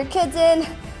even add your kids in,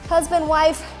 husband,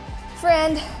 wife,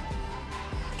 friend.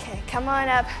 Okay, come on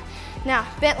up. Now,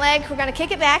 bent leg, we're gonna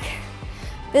kick it back.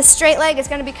 This straight leg is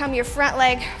gonna become your front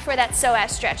leg for that psoas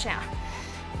stretch now.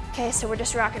 Okay, so we're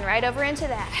just rocking right over into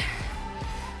that.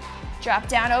 Drop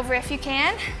down over if you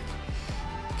can.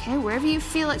 Okay, wherever you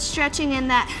feel it stretching in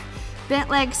that bent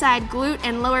leg side, glute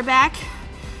and lower back,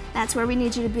 that's where we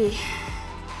need you to be.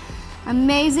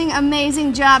 Amazing,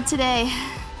 amazing job today.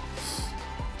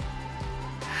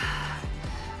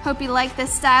 Hope you like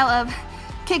this style of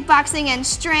kickboxing and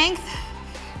strength.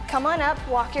 Come on up,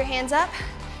 walk your hands up.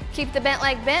 Keep the bent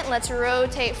leg bent. Let's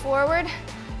rotate forward,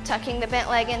 tucking the bent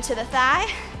leg into the thigh,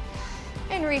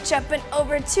 and reach up and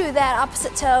over to that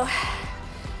opposite toe.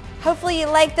 Hopefully you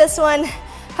like this one.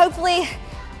 Hopefully,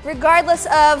 regardless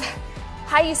of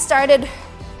how you started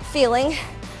feeling,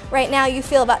 right now you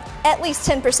feel about at least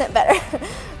 10% better,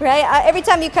 right? Every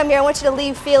time you come here, I want you to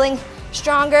leave feeling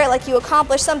stronger, like you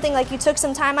accomplished something, like you took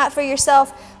some time out for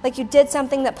yourself, like you did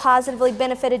something that positively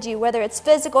benefited you, whether it's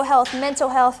physical health, mental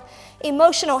health,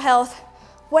 emotional health,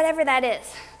 whatever that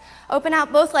is. Open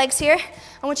out both legs here.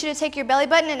 I want you to take your belly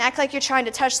button and act like you're trying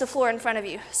to touch the floor in front of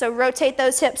you. So rotate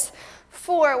those hips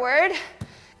forward.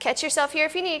 Catch yourself here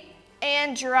if you need,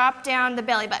 and drop down the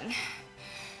belly button.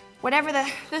 Whatever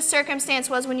the circumstance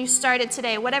was when you started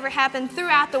today, whatever happened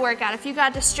throughout the workout, if you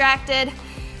got distracted,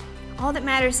 all that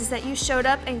matters is that you showed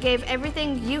up and gave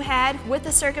everything you had with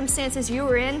the circumstances you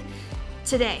were in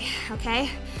today, okay?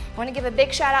 I want to give a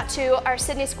big shout out to our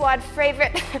Sydney squad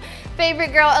favorite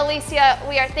girl, Alicia.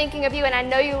 We are thinking of you, and I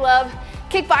know you love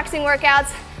kickboxing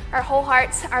workouts. Our whole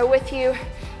hearts are with you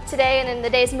today and in the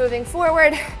days moving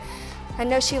forward. I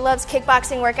know she loves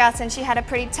kickboxing workouts, and she had a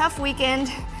pretty tough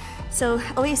weekend. So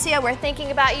Alicia, we're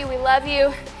thinking about you. We love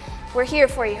you. We're here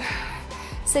for you.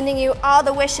 Sending you all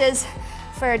the wishes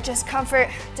for just comfort.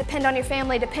 Depend on your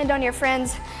family, depend on your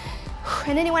friends,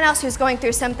 and anyone else who's going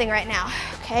through something right now,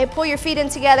 okay? Pull your feet in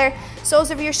together,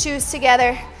 soles of your shoes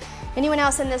together. Anyone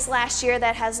else in this last year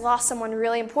that has lost someone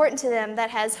really important to them, that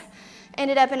has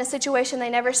ended up in a situation they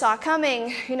never saw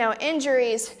coming, you know,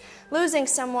 injuries, losing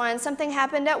someone, something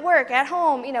happened at work, at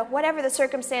home, you know, whatever the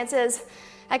circumstance is,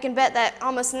 I can bet that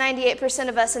almost 98%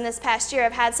 of us in this past year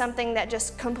have had something that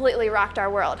just completely rocked our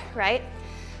world, right?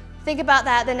 Think about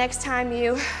that the next time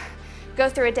you go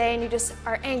through a day and you just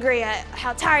are angry at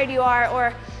how tired you are,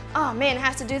 or, oh man, I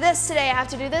have to do this today, I have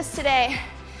to do this today.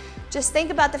 Just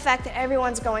think about the fact that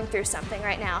everyone's going through something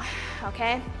right now,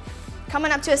 okay?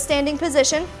 Coming up to a standing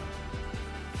position.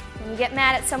 When you get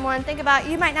mad at someone, think about,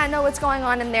 you might not know what's going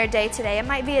on in their day today. It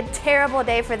might be a terrible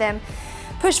day for them.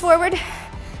 Push forward,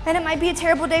 and it might be a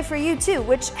terrible day for you too,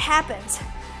 which happens,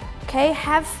 okay?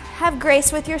 Have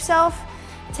grace with yourself.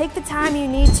 Take the time you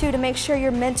need to make sure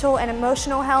your mental and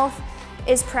emotional health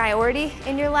is priority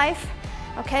in your life,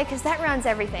 okay? Because that runs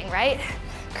everything, right?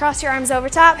 Cross your arms over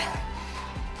top.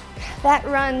 That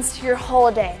runs your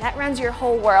whole day. That runs your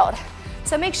whole world.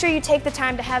 So make sure you take the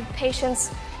time to have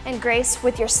patience and grace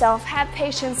with yourself. Have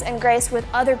patience and grace with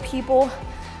other people.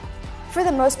 For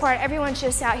the most part, everyone's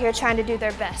just out here trying to do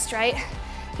their best, right?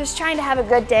 Just trying to have a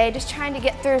good day, just trying to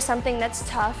get through something that's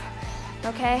tough,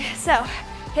 okay? So,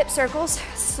 hip circles,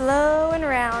 slow and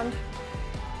round.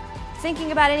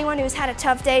 Thinking about anyone who's had a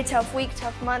tough day, tough week,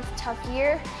 tough month, tough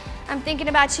year. I'm thinking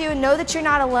about you. Know that you're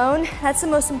not alone. That's the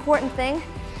most important thing.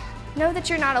 Know that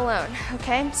you're not alone,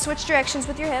 okay? Switch directions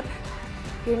with your hip.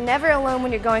 You're never alone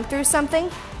when you're going through something.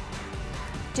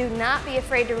 Do not be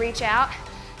afraid to reach out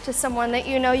to someone that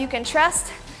you know you can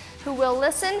trust, who will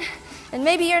listen. And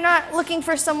maybe you're not looking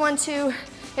for someone to,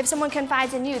 if someone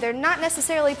confides in you, they're not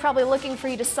necessarily probably looking for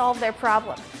you to solve their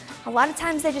problem. A lot of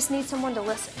times they just need someone to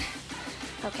listen.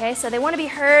 Okay, so they want to be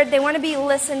heard, they want to be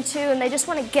listened to, and they just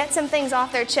want to get some things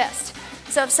off their chest.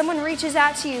 So if someone reaches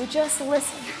out to you, just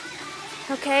listen.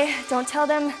 Okay, don't tell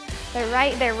them they're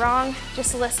right, they're wrong,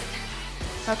 just listen.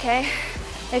 Okay,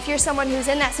 if you're someone who's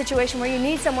in that situation where you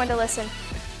need someone to listen,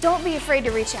 don't be afraid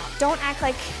to reach out. Don't act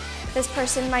like this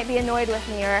person might be annoyed with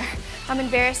me, or I'm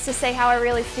embarrassed to say how I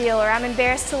really feel, or I'm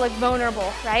embarrassed to look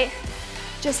vulnerable, right?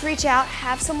 Just reach out,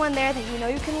 have someone there that you know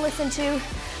you can listen to,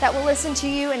 that will listen to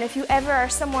you, and if you ever are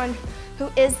someone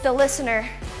who is the listener,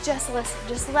 just listen.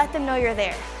 Just let them know you're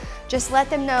there. Just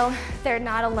let them know they're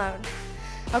not alone.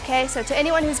 Okay, so to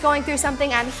anyone who's going through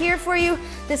something, I'm here for you.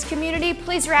 This community,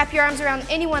 please wrap your arms around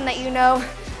anyone that you know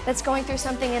that's going through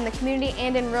something in the community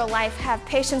and in real life. Have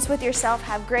patience with yourself,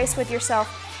 have grace with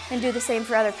yourself, and do the same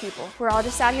for other people. We're all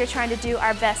just out here trying to do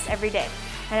our best every day.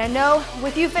 And I know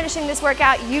with you finishing this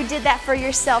workout, you did that for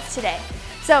yourself today.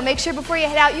 So make sure before you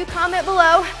head out, you comment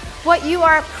below what you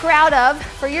are proud of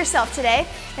for yourself today.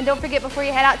 And don't forget before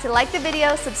you head out to like the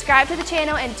video, subscribe to the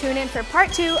channel, and tune in for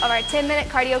part 2 of our 10-minute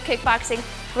cardio kickboxing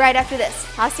right after this.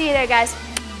 I'll see you there, guys.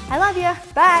 I love you.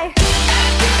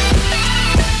 Bye.